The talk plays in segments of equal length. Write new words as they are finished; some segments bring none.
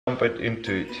Jump it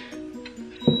into it.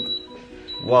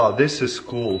 Wow, this is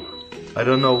cool. I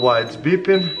don't know why it's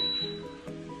beeping.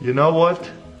 You know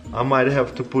what? I might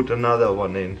have to put another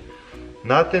one in.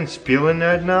 Nothing spilling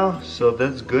right now, so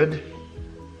that's good.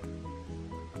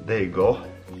 There you go.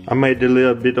 I made a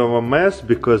little bit of a mess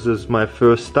because it's my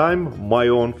first time. My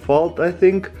own fault, I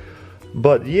think.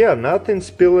 But yeah, nothing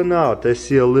spilling out. I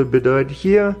see a little bit right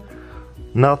here.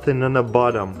 Nothing on the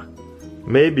bottom.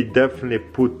 Maybe definitely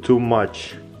put too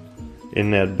much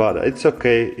in that, but it's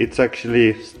okay. It's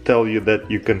actually tell you that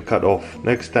you can cut off.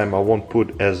 Next time I won't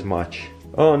put as much.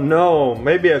 Oh no,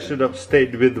 maybe I should have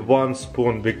stayed with 1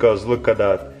 spoon because look at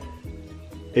that.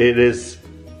 It is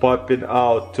popping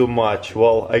out too much.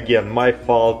 Well, again, my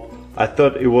fault. I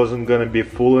thought it wasn't gonna be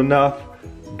full enough,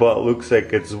 but looks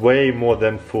like it's way more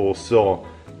than full. So,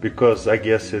 because I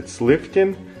guess it's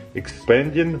lifting,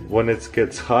 expanding when it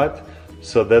gets hot.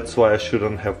 So that's why I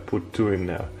shouldn't have put 2 in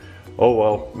there. Oh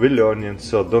well, we're learning,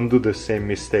 so don't do the same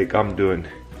mistake I'm doing.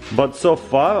 But so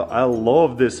far, I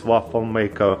love this waffle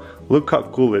maker. Look how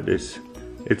cool it is.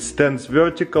 It stands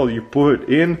vertical, you put it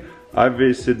in.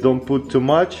 Obviously don't put too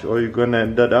much or you're gonna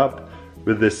end up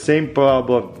with the same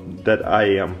problem that I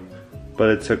am. But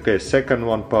it's okay, second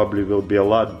one probably will be a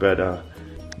lot better.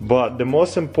 But the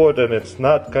most important, it's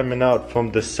not coming out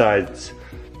from the sides.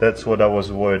 That's what I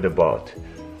was worried about.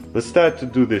 Let's start to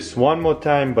do this one more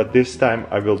time, but this time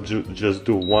I will just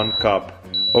do 1 cup.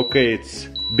 Okay, it's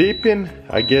beeping.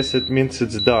 I guess it means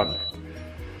it's done.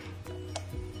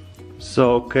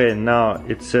 So okay, now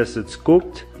it says it's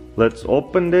cooked. Let's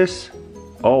open this.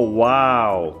 Oh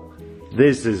wow,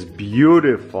 this is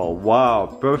beautiful. Wow,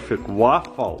 perfect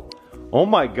waffle. Oh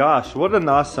my gosh, what an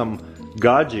awesome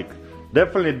gadget.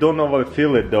 Definitely don't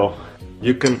overfill it though.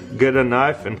 You can get a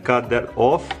knife and cut that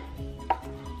off.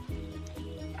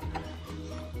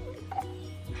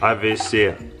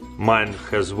 Obviously mine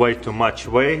has way too much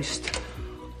waste,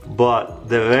 but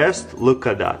the rest, look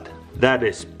at that. That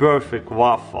is perfect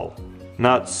waffle.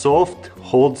 Not soft,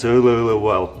 holds really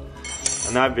well.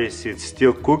 And obviously it's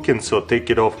still cooking, so take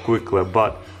it off quickly,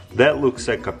 but that looks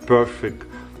like a perfect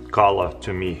color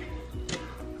to me.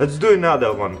 Let's do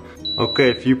another one.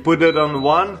 Okay, if you put it on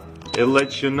 1, it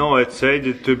lets you know it's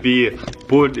ready to be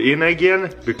put in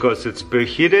again because it's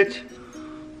preheated.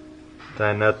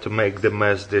 Try not to make the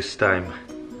mess this time.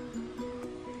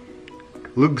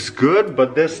 Looks good,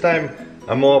 but this time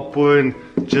I'm gonna put in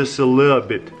just a little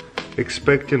bit,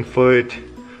 expecting for it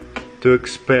to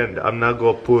expand. I'm not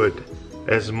gonna put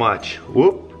as much.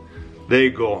 Whoop, there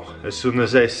you go. As soon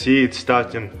as I see it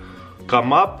starting to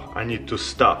come up, I need to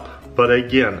stop. But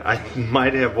again, I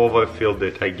might have overfilled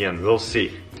it again. We'll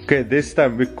see. Okay, this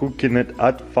time we're cooking it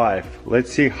at 5.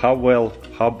 Let's see how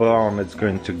brown it's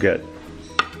going to get.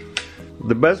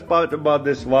 The best part about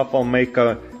this waffle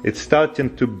maker, it's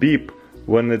starting to beep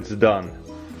when it's done.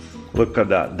 Look at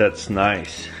that, that's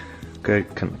nice. Okay,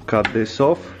 can cut this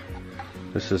off.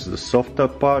 This is the softer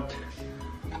part,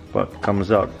 but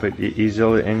comes out pretty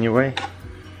easily anyway.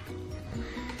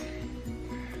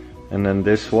 And then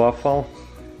this waffle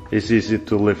is easy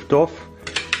to lift off.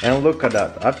 And look at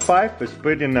that, at 5 it's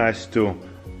pretty nice too.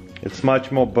 It's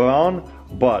much more brown,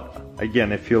 but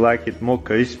again, if you like it more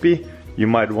crispy, you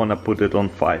might want to put it on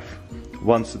 5.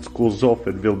 Once it cools off,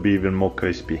 it will be even more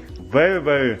crispy.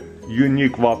 Very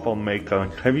unique waffle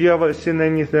maker. Have you ever seen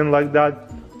anything like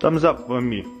that? Thumbs up for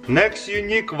me. Next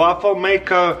unique waffle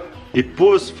maker, it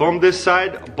pulls from this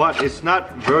side, but it's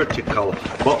not vertical.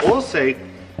 But also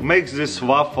makes this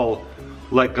waffle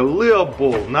like a little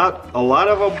bowl. Not a lot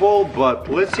of a bowl, but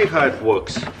let's see how it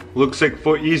works. Looks like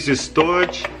for easy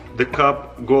storage, the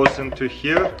cup goes into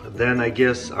here. Then I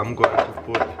guess I'm going to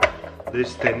put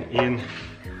this thing in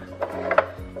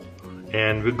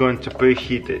and we're going to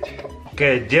preheat it.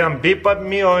 Okay, it didn't beep at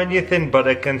me or anything, but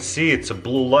I can see it's a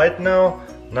blue light now.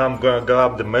 Now I'm gonna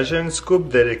grab the measuring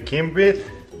scoop that it came with,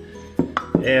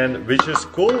 and which is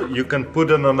cool. You can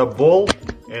put it on a bowl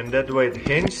and that way it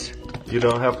hangs. You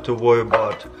don't have to worry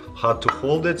about how to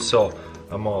hold it. So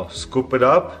I'm gonna scoop it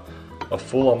up a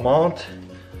full amount,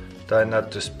 try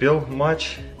not to spill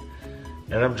much,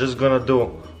 and I'm just gonna do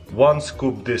 1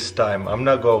 scoop this time. I'm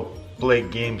not gonna play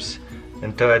games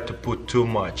and try to put too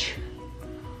much.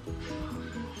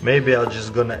 Maybe I'm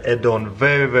just gonna add on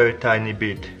very tiny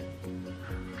bit.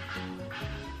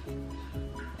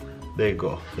 There you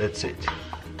go, that's it.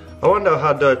 I wonder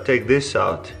how do I take this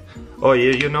out. Oh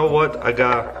yeah, you know what? I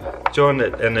gotta turn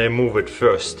it and remove it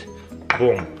first.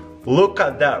 Boom. Look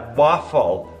at that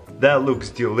waffle. That looks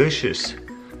delicious.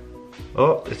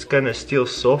 Oh, it's kinda still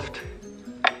soft.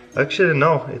 Actually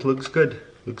no, it looks good.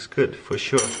 Looks good for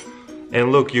sure.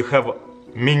 And look, you have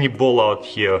mini ball out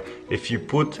here. If you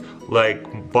put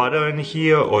like butter in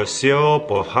here or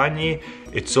syrup or honey,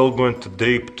 it's all going to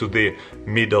drip to the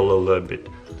middle a little bit.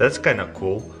 That's kind of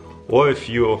cool. Or if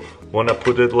you want to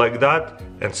put it like that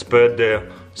and spread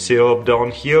the syrup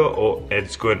down here, or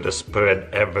it's going to spread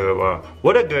everywhere.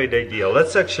 What a great idea.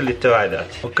 Let's actually try that.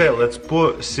 Okay, let's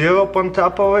put syrup on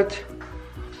top of it.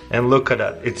 And look at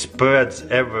that, it spreads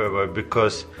everywhere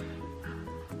because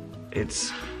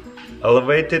it's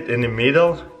elevated in the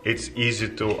middle. It's easy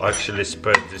to actually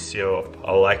spread the syrup.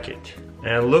 I like it.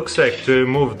 And looks like to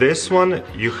remove this one,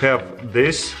 you have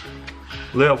this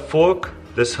little fork.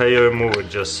 That's how you remove it.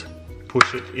 Just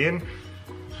push it in,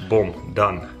 boom,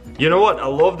 done. You know what, I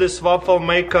love this waffle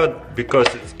maker because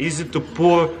it's easy to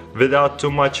pour without too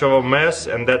much of a mess,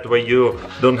 and that way you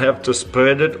don't have to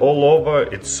spread it all over.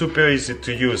 It's super easy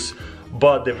to use.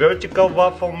 But the vertical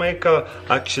waffle maker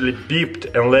actually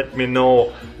beeped and let me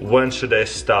know when should I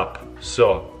stop.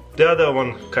 So the other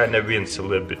one kind of wins a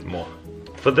little bit more.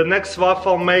 For the next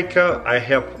waffle maker, I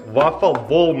have waffle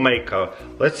bowl maker.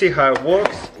 Let's see how it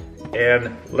works.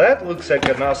 And that looks like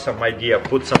an awesome idea.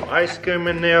 Put some ice cream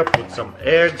in there, put some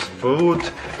eggs,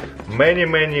 fruit, many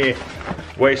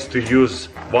ways to use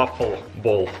waffle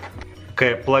bowl.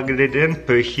 Okay, plugged it in,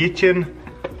 preheating.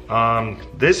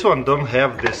 This one don't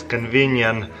have this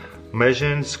convenient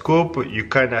measuring scoop. You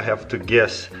kind of have to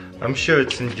guess. I'm sure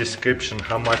it's in the description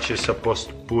how much you're supposed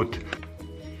to put.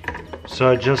 So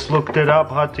I just looked it up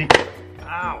how to...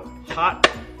 Ow,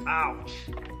 hot, ouch.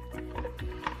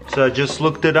 So I just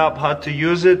looked it up how to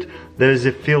use it. There's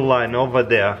a fill line over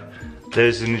there.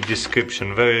 There's in the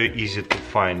description, very easy to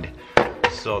find.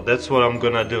 So that's what I'm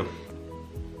gonna do.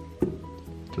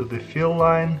 To the fill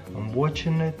line, I'm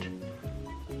watching it.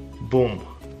 Boom.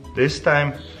 This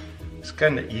time it's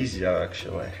kind of easier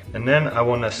actually. And then I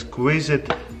want to squeeze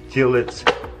it till it's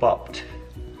popped.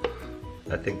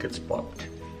 I think it's popped.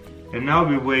 And now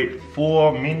we wait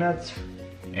 4 minutes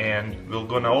and we're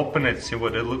gonna open it, see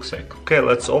what it looks like. Okay,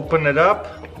 let's open it up.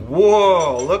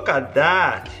 Whoa, look at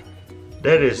that.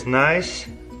 That is nice.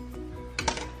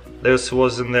 This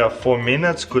was in there 4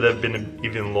 minutes, could have been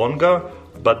even longer,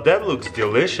 but that looks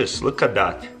delicious. Look at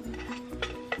that.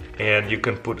 And you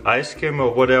can put ice cream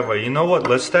or whatever. You know what,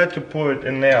 let's try to pour it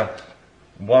in there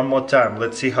one more time.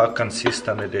 Let's see how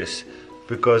consistent it is,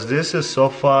 because this is so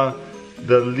far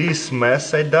the least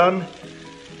mess I done,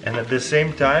 and at the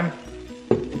same time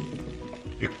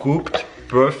a cooked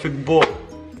perfect bowl.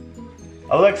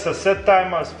 Alexa, set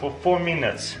timers for 4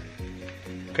 minutes.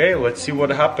 Okay, let's see what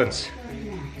happens.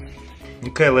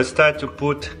 Okay, let's try to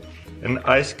put an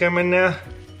ice cream in there.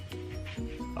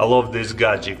 I love this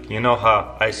gadget. You know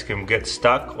how ice cream gets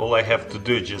stuck? All I have to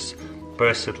do is just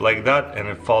press it like that and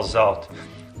it falls out.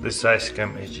 This ice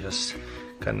cream is just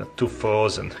kind of too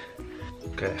frozen.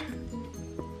 Okay,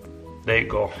 there you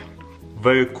go.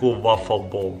 Very cool waffle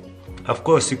bowl. Of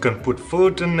course you can put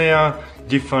fruit in there,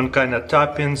 different kind of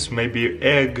toppings, maybe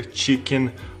egg,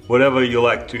 chicken, whatever you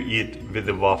like to eat with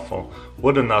the waffle.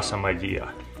 What an awesome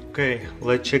idea. Okay,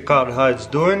 let's check out how it's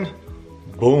doing.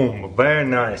 Boom, very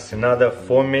nice. Another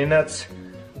 4 minutes.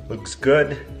 Looks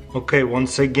good. Okay,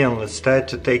 once again, let's try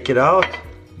to take it out.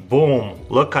 Boom,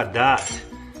 look at that.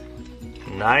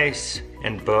 Nice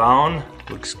and brown.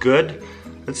 Looks good.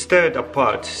 Let's tear it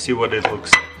apart, see what it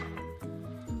looks like.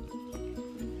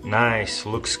 Nice,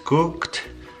 looks cooked.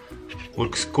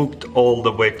 Looks cooked all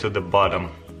the way to the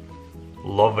bottom.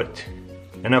 Love it.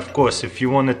 And of course, if you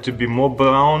want it to be more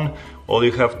brown, all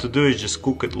you have to do is just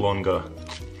cook it longer.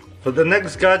 For the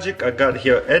next gadget, I got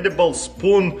here edible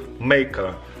spoon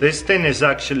maker. This thing is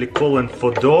actually calling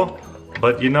for dough,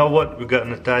 but you know what? We're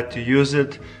gonna try to use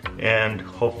it, and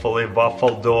hopefully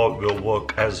waffle dough will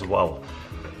work as well.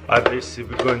 Obviously,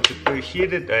 we're going to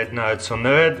preheat it. Right now it's on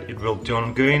red, it will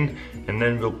turn green, and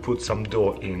then we'll put some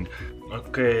dough in.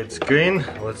 Okay, it's green.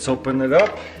 Let's open it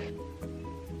up.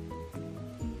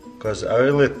 Because I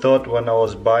really thought when I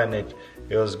was buying it,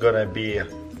 it was gonna be a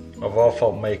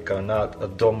waffle maker, not a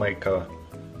dough maker.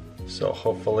 So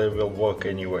hopefully it will work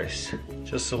anyways.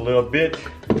 Just a little bit.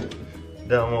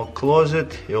 Then we'll close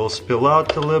it. It will spill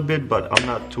out a little bit, but I'm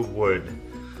not too worried.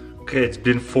 Okay, it's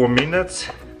been 4 minutes.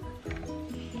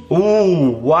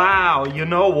 Ooh, wow, you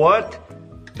know what?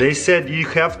 They said you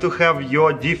have to have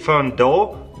your different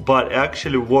dough, but it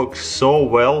actually works so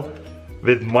well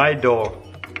with my dough.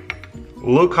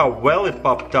 Look how well it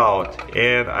popped out,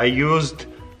 and I used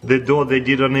the dough they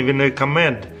didn't even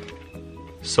recommend.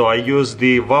 So I used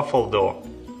the waffle dough,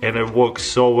 and it works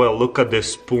so well. Look at the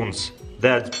spoons,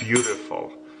 that's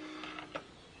beautiful.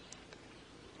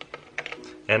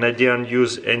 and I didn't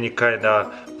use any kind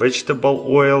of vegetable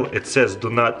oil. It says do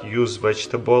not use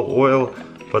vegetable oil,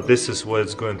 but this is what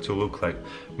it's going to look like.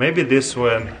 Maybe this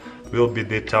one will be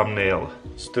the thumbnail.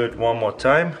 Let's do it one more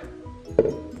time.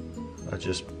 I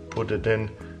just put it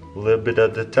in a little bit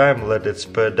at a time, let it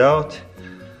spread out.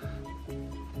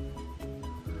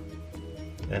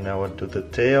 And I will do the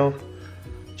tail,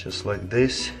 just like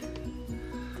this.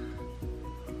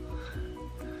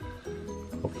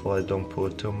 Hopefully I don't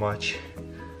put too much.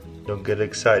 Don't get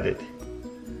excited.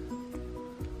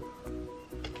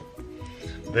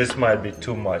 This might be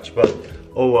too much, but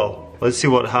oh well. Let's see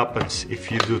what happens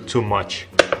if you do too much.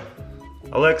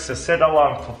 Alexa, set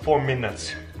alarm for 4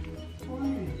 minutes. 4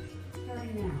 minutes,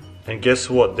 starting now. And guess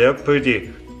what? They're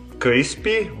pretty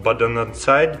crispy, but on the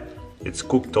side, it's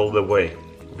cooked all the way.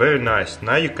 Very nice.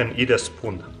 Now you can eat a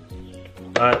spoon.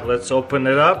 Alright, let's open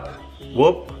it up.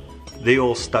 Whoop! They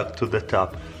all stuck to the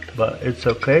top. But it's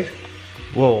okay.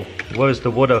 Whoa, where's the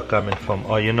water coming from?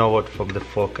 Oh, you know what? From the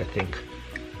fork, I think.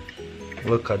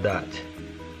 Look at that.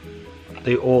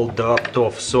 They all dropped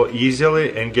off so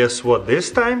easily, and guess what?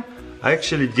 This time, I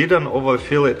actually didn't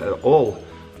overfill it at all.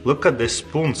 Look at the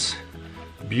spoons.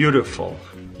 Beautiful.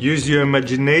 Use your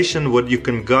imagination what you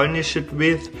can garnish it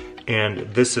with, and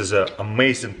this is an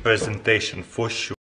amazing presentation for sure.